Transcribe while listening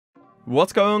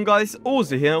What's going on, guys?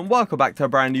 Auzio here and welcome back to a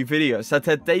brand new video. So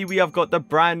today we have got the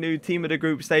brand new team of the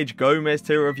group stage Gomez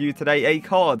to review today, a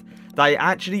card that I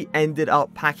actually ended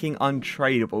up packing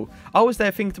untradeable. I was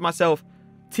there thinking to myself,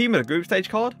 team of the group stage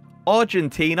card?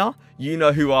 Argentina? You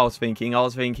know who I was thinking. I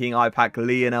was thinking I pack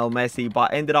Lionel Messi,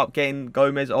 but ended up getting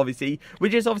Gomez, obviously,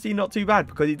 which is obviously not too bad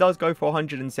because he does go for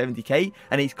 170k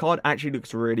and his card actually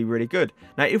looks really good.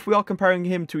 Now, if we are comparing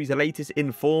him to his latest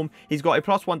in form, he's got a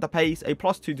 +1 to pace, a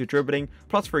 +2 to dribbling,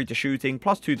 +3 to shooting,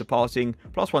 +2 to passing,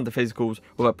 +1 to physicals,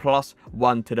 with a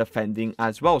 +1 to defending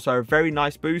as well. So a very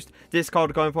nice boost. This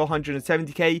card going for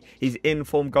 170k, his in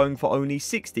form going for only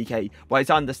 60k. Well,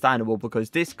 it's understandable because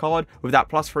this card with that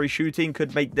 +3 shooting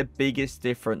could make the biggest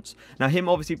difference. Now, him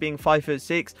obviously being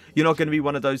 5'6", you're not going to be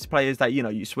one of those players that, you know,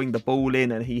 you swing the ball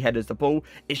in and he headers the ball.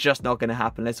 It's just not going to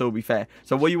happen. Let's all be fair.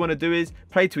 So what you want to do is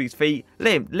play to his feet,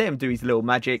 let him do his little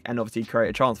magic, and obviously create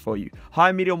a chance for you.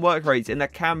 High medium work rates in the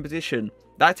cam position.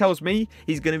 That tells me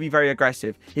he's going to be very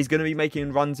aggressive. He's going to be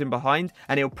making runs in behind,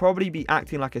 and he'll probably be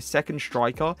acting like a second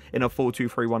striker in a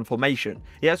 4-2-3-1 formation.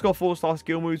 He has got 4-star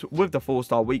skill moves with the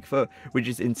 4-star weak foot, which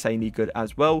is insanely good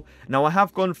as well. Now, I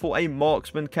have gone for a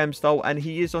marksman chem style, and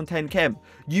he is on 10 chem.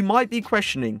 You might be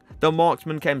questioning the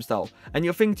marksman chem style, and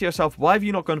you're thinking to yourself, why have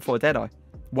you not gone for a Deadeye?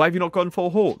 Why have you not gone for a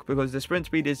Hawk? Because the sprint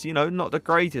speed is, you know, not the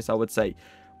greatest, I would say.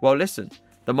 Well, listen,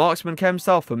 the marksman chem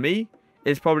style for me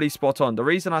is probably spot on. The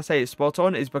reason I say it's spot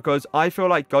on is because I feel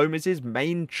like Gomez's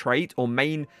main trait or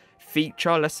main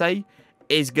feature, let's say,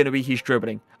 is going to be his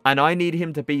dribbling. And I need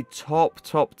him to be top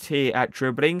tier at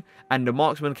dribbling. And the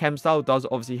marksman chem style does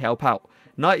obviously help out.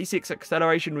 96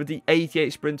 acceleration with the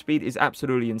 88 sprint speed is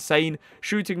absolutely insane.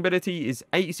 Shooting ability is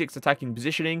 86 attacking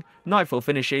positioning, 94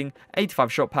 finishing,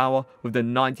 85 shot power with the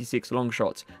 96 long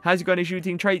shots. Has he got any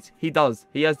shooting traits? He does.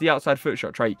 He has the outside foot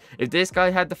shot trait. If this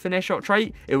guy had the finesse shot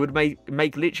trait, it would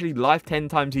make literally life 10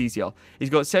 times easier. He's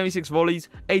got 76 volleys,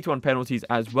 81 penalties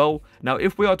as well. Now,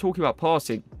 if we are talking about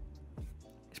passing,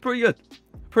 it's pretty good.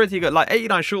 Pretty good. Like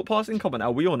 89 short passing, come on now,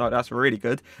 we all know that's really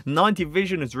good. 90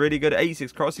 vision is really good.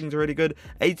 86 crossing is really good.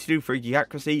 82 free kick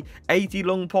accuracy. 80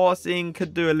 long passing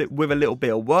could do with a little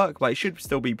bit of work, but it should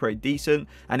still be pretty decent.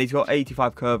 And he's got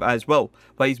 85 curve as well.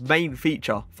 But his main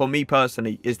feature for me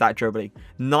personally is that dribbling.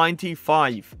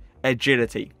 95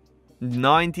 agility.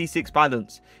 96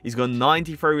 balance. He's got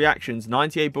 93 reactions,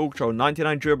 98 ball control,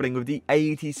 99 dribbling with the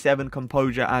 87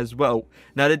 composure as well.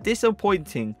 Now, the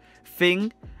disappointing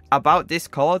thing about this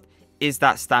card is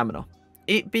that stamina.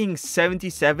 It being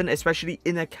 77, especially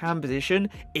in a cam position,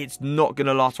 it's not going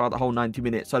to last throughout the whole 90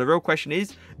 minutes. So the real question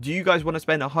is, do you guys want to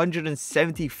spend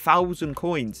 170,000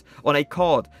 coins on a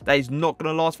card that is not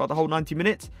going to last throughout the whole 90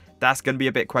 minutes? That's going to be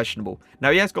a bit questionable.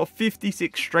 Now, he has got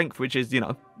 56 strength, which is, you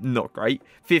know, not great.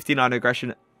 59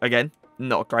 aggression, again,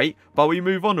 not great, but we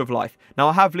move on with life. Now,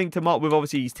 I have linked him up with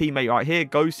obviously his teammate right here,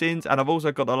 Gosins, and I've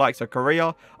also got the likes of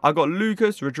Correa. I've got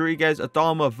Lucas, Rodriguez,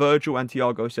 Adama, Virgil, and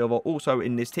Thiago Silva also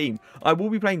in this team. I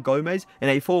will be playing Gomez in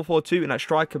a 4-4-2 in that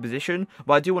striker position,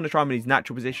 but I do want to try him in his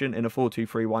natural position in a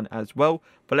 4-2-3-1 as well.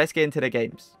 But let's get into the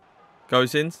games.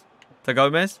 Gosins to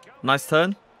Gomez, nice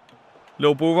turn.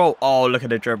 Little ball roll. Oh, look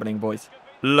at the dribbling, boys.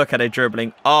 Look at the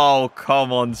dribbling. Oh,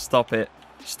 come on, stop it.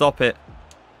 Stop it.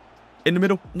 In the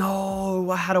middle. No,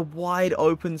 I had a wide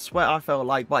open sweat, I felt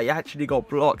like, but he actually got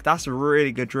blocked. That's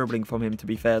really good dribbling from him, to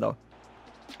be fair, though.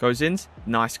 Goes in.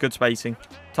 Nice, good spacing.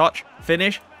 Touch,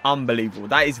 finish. Unbelievable.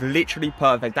 That is literally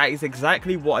perfect. That is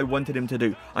exactly what I wanted him to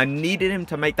do. I needed him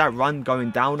to make that run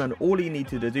going down, and all he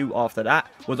needed to do after that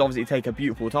was obviously take a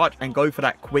beautiful touch and go for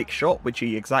that quick shot, which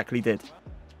he exactly did.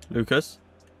 Lucas.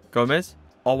 Gomez.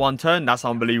 Oh, one turn. That's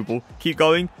unbelievable. Keep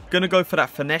going. Gonna go for that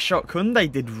finesse shot.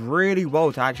 Kunde did really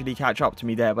well to actually catch up to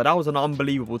me there, but that was an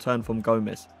unbelievable turn from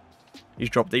Gomez. He's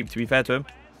dropped deep, to be fair to him.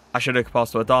 I should have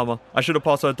passed to Adama. I should have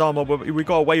passed to Adama, but we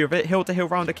got away with it. Hill to hill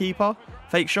round the keeper.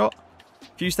 Fake shot.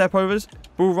 Few step overs.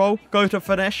 Ball roll. Go to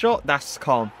finesse shot. That's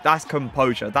calm. That's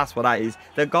composure. That's what that is.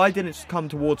 The guy didn't come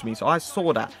towards me, so I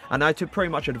saw that, and I took pretty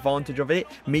much advantage of it.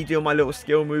 Me doing my little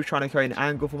skill move, trying to create an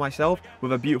angle for myself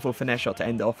with a beautiful finesse shot to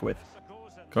end it off with.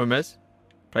 Gomez,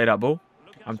 play that ball.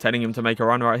 I'm telling him to make a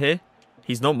run right here.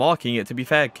 He's not marking it, to be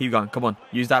fair. Keep going. Come on.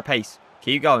 Use that pace.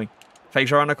 Keep going. Fake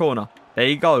shot around the corner. There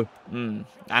you go. And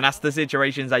that's the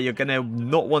situations that you're going to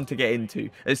not want to get into.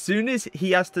 As soon as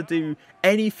he has to do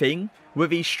anything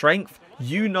with his strength,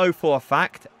 you know for a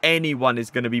fact anyone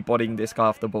is going to be bodying this guy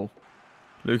off the ball.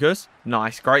 Lucas,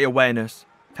 nice. Great awareness.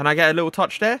 Can I get a little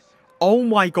touch there? Oh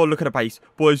my God, look at the pace.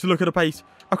 Boys, look at the pace.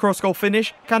 A cross goal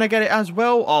finish. Can I get it as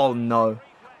well? Oh, no.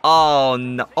 Oh,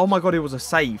 no. Oh, my God, it was a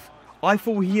save. I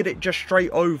thought he hit it just straight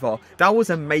over. That was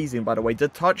amazing, by the way. The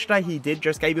touch that he did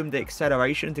just gave him the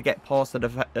acceleration to get past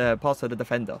the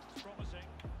defender.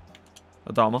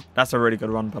 Adama. That's a really good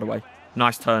run, by the way.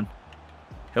 Nice turn.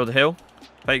 Hill to hill.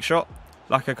 Fake shot.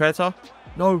 LAKEY.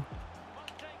 No.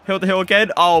 Hill to hill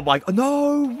again. Oh my god.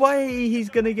 No way. He's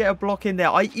going to get a block in there.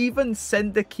 I even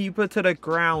sent the keeper to the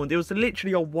ground. It was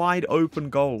literally a wide open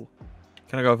goal.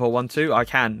 Can I go for 1-2? I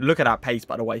can. Look at that pace,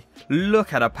 by the way.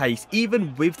 Look at that pace.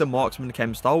 Even with the marksman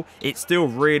chem style, it's still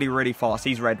really, really fast.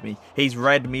 He's read me. He's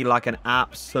read me like an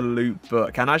absolute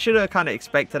book. And I should have kind of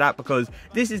expected that because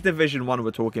this is Division 1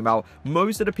 we're talking about.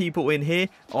 Most of the people in here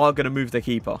are going to move the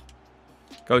keeper.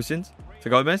 Gosens to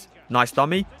Gomez. Nice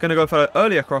dummy. Going to go for an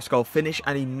earlier cross goal finish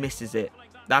and he misses it.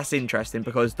 That's interesting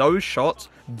because those shots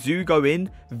do go in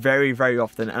very, very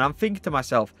often. And I'm thinking to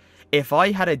myself, if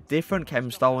I had a different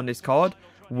chem style on this card,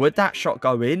 would that shot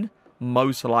go in?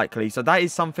 Most likely. So that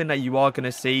is something that you are going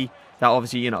to see that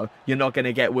obviously, you know, you're not going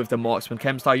to get with the marksman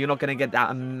chem style. You're not going to get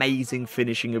that amazing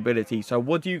finishing ability. So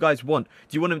what do you guys want?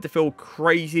 Do you want him to feel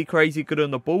crazy, crazy good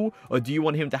on the ball? Or do you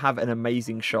want him to have an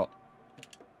amazing shot?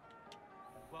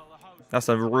 That's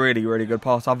a really, really good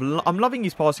pass. I'm loving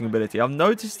his passing ability. I've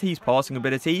noticed his passing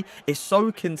ability is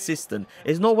so consistent.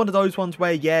 It's not one of those ones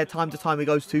where, yeah, time to time he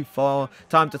goes too far.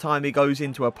 Time to time he goes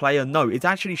into a player. No, it's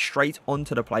actually straight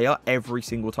onto the player every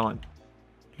single time.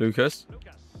 Lucas.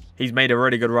 He's made a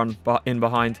really good run in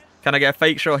behind. Can I get a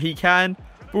fake shot? He can.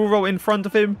 Ball roll in front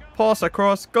of him. Pass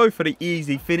across. Go for the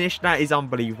easy finish. That is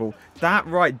unbelievable. That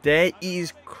right there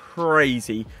is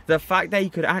crazy. The fact that he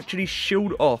could actually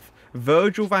shield off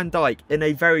Virgil van Dijk in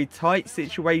a very tight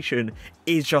situation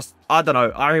is just, I don't know.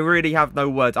 I really have no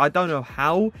words. I don't know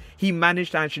how he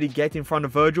managed to actually get in front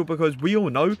of Virgil because we all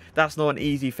know that's not an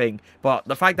easy thing. But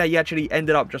the fact that he actually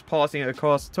ended up just passing it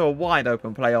across to a wide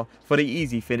open player for the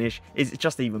easy finish is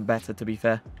just even better, to be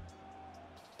fair.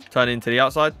 Turn into the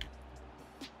outside.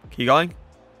 Keep going.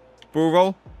 Ball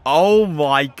roll. Oh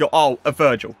my god. Oh,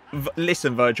 Virgil.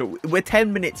 Listen, Virgil. We're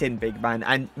 10 minutes in, big man,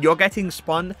 and you're getting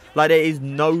spun like there is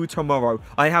no tomorrow.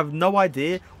 I have no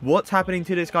idea what's happening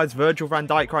to this guy's Virgil van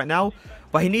Dijk right now,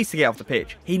 but he needs to get off the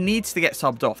pitch. He needs to get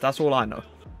subbed off. That's all I know.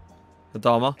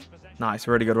 Adama. Nice.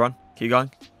 Really good run. Keep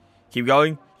going. Keep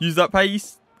going. Use that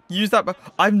pace. Use that.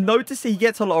 I've noticed he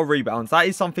gets a lot of rebounds. That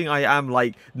is something I am,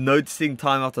 like, noticing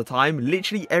time after time.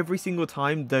 Literally every single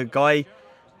time the guy...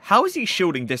 How is he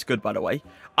shielding this good, by the way?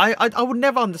 I would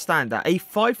never understand that. A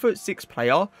 5'6"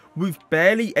 player with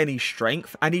barely any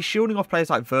strength, and he's shielding off players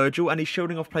like Virgil, and he's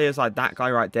shielding off players like that guy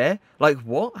right there. Like,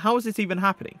 what? How is this even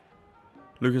happening?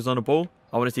 Lucas on the ball.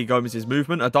 I want to see Gomez's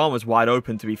movement. Adama's wide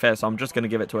open, to be fair, so I'm just going to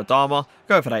give it to Adama.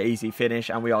 Go for that easy finish,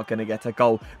 and we are going to get a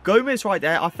goal. Gomez right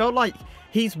there, I felt like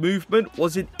his movement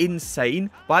wasn't insane,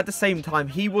 but at the same time,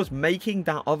 he was making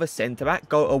that other centre-back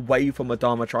go away from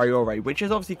Adama Traore, which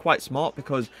is obviously quite smart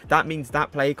because that means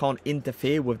that player can't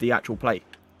interfere with the actual play.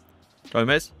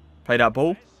 Gomez, play that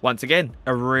ball. Once again,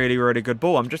 a really, really good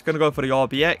ball. I'm just going to go for the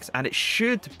RBX, and it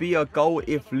should be a goal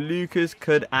if Lucas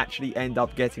could actually end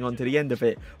up getting onto the end of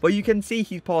it. But you can see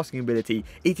his passing ability.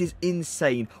 It is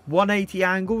insane. 180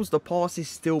 angles, the pass is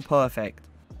still perfect.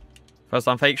 First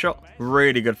time fake shot.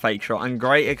 Really good fake shot and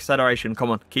great acceleration. Come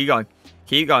on, keep going.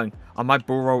 Keep going. I might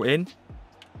ball roll in.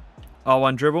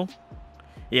 R1 dribble.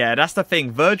 Yeah, that's the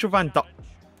thing. Virgil van Dijk.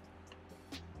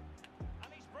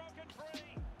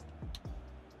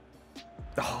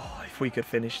 Oh, if we could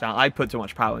finish that. I put too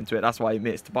much power into it. That's why he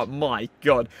missed. But my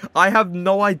God, I have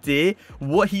no idea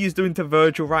what he is doing to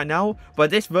Virgil right now. But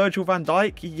this Virgil van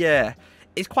Dijk, yeah,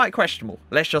 it's quite questionable.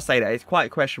 Let's just say that. It's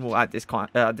quite questionable at this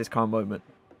current moment.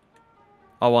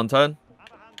 R1 turn.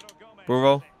 Ball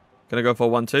roll. Gonna go for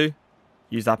 1-2.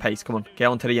 Use that pace. Come on. Get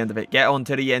onto the end of it. Get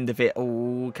onto the end of it.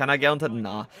 Oh, can I get onto...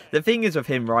 Nah. The thing is with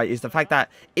him, right, is the fact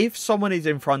that if someone is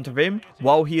in front of him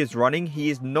while he is running, he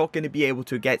is not going to be able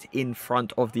to get in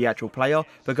front of the actual player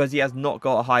because he has not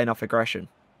got a high enough aggression.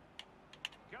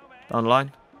 Down the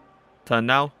line. Turn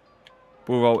now.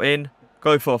 Ball roll in.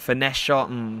 Go for a finesse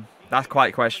shot. That's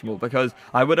quite questionable because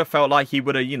I would have felt like he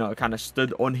would have, you know, kind of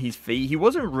stood on his feet. He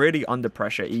wasn't really under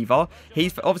pressure either.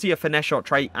 He's obviously a finesse shot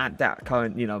trait at that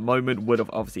current, you know, moment would have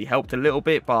obviously helped a little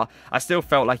bit, but I still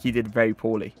felt like he did very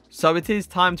poorly. So it is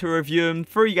time to review him.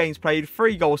 3 games played,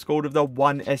 3 goals scored with the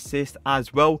 1 assist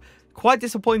as well. Quite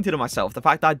disappointed in myself, the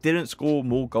fact that I didn't score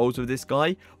more goals with this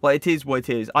guy, but it is what it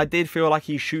is. I did feel like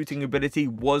his shooting ability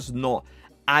was not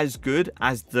as good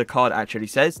as the card actually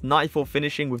says. 94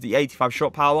 finishing with the 85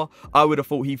 shot power. I would have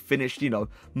thought he finished, you know,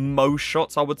 most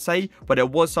shots, I would say, but there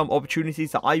was some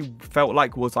opportunities that I felt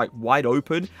like was like wide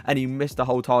open and he missed the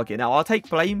whole target. Now I'll take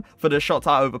blame for the shots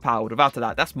I overpowered. Without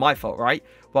that, that's my fault, right?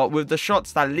 But with the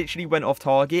shots that literally went off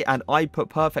target and I put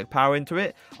perfect power into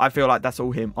it, I feel like that's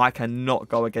all him. I cannot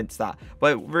go against that.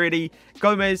 But really,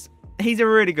 Gomez, he's a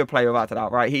really good player without a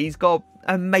doubt, right? He's got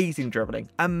amazing dribbling,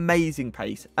 amazing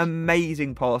pace,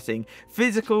 amazing passing.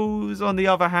 Physicals, on the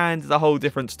other hand, is a whole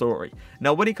different story.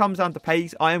 Now, when it comes down to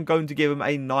pace, I am going to give him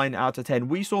a 9 out of 10.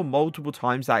 We saw multiple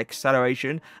times that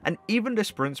acceleration and even the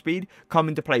sprint speed come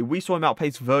into play. We saw him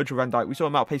outpace Virgil van Dijk. We saw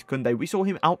him outpace Koundé. We saw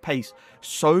him outpace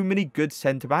so many good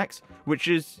centre-backs, which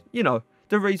is, you know,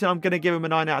 the reason I'm going to give him a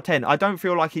 9 out of 10. I don't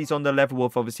feel like he's on the level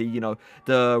of, obviously, you know,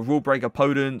 the rule break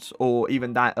opponents or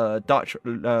even that Dutch,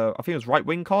 I think it was right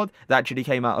wing card that actually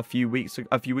came out a few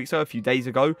days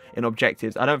ago in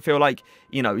objectives. I don't feel like,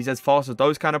 you know, he's as fast as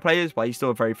those kind of players, but he's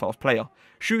still a very fast player.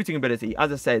 Shooting ability,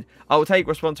 as I said, I will take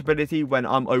responsibility when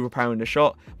I'm overpowering the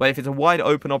shot, but if it's a wide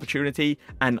open opportunity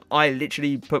and I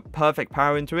literally put perfect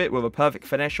power into it with a perfect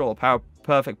finesse shot or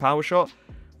perfect power shot,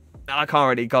 I can't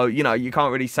really go, you know, you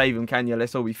can't really save him, can you?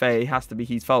 Let's all be fair. It has to be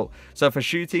his fault. So for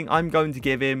shooting, I'm going to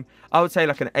give him, I would say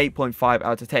like an 8.5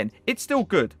 out of 10. It's still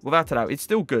good, without a doubt. It's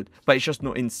still good, but it's just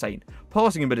not insane.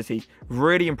 Passing ability,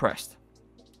 really impressed.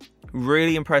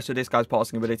 Really impressed with this guy's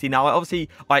passing ability. Now, obviously,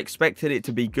 I expected it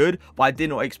to be good, but I did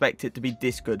not expect it to be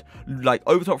this good. Like,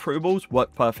 overtop through balls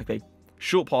worked perfectly.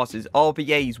 Short passes,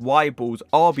 RBAs, wide balls,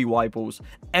 RBY balls.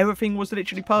 Everything was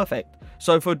literally perfect.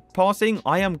 So for passing,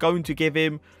 I am going to give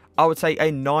him, I would say,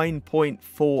 a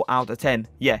 9.4 out of 10.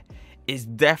 Yeah, it's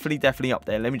definitely up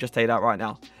there. Let me just tell you that right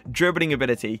now. Dribbling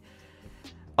ability.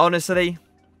 Honestly,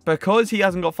 because he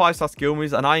hasn't got 5-star skill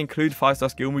moves, and I include 5-star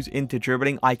skill moves into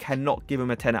dribbling, I cannot give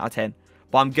him a 10 out of 10.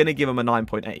 But I'm going to give him a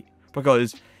 9.8.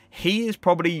 Because he is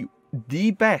probably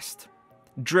the best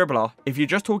dribbler. If you're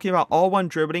just talking about R1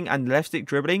 dribbling and left stick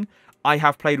dribbling, I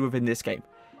have played with in this game.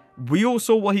 We all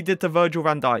saw what he did to Virgil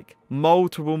van Dijk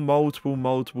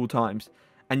multiple times.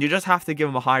 And you just have to give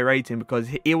him a high rating because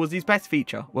it was his best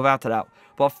feature, without a doubt.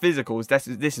 But physicals,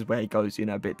 this is where he goes, you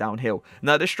know, a bit downhill.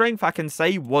 Now, the strength, I can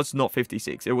say, was not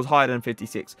 56. It was higher than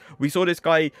 56. We saw this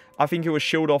guy, I think it was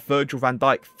shield off Virgil van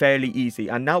Dijk fairly easy.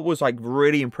 And that was, like,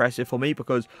 really impressive for me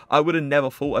because I would have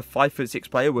never thought a 5'6"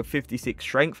 player with 56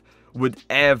 strength would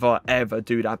ever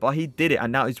do that. But he did it,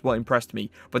 and that is what impressed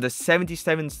me. But the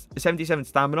 77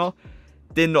 stamina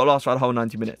did not last for the whole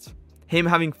 90 minutes. Him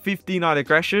having 59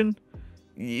 aggression,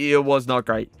 it was not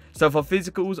great. So for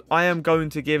physicals, I am going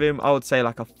to give him, I would say,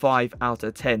 like a 5 out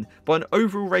of 10. But an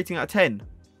overall rating out of 10,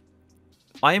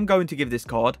 I am going to give this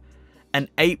card an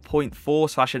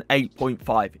 8.4 / an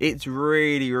 8.5. It's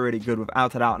really good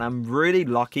without a doubt. And I'm really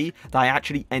lucky that I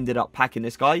actually ended up packing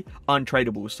this guy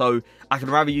untradeable. So I can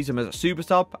rather use him as a super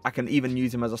sub. I can even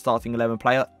use him as a starting 11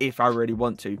 player if I really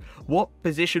want to. What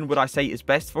position would I say is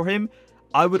best for him?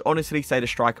 I would honestly say the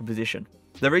striker position.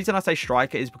 The reason I say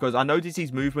striker is because I noticed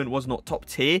his movement was not top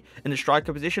tier in the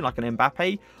striker position like an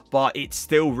Mbappe, but it's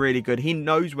still really good. He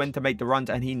knows when to make the runs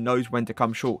and he knows when to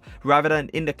come short. Rather than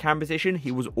in the cam position,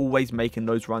 he was always making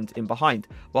those runs in behind.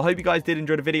 Well, I hope you guys did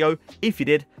enjoy the video. If you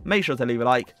did, make sure to leave a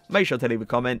like, make sure to leave a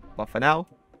comment. But for now,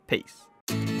 peace.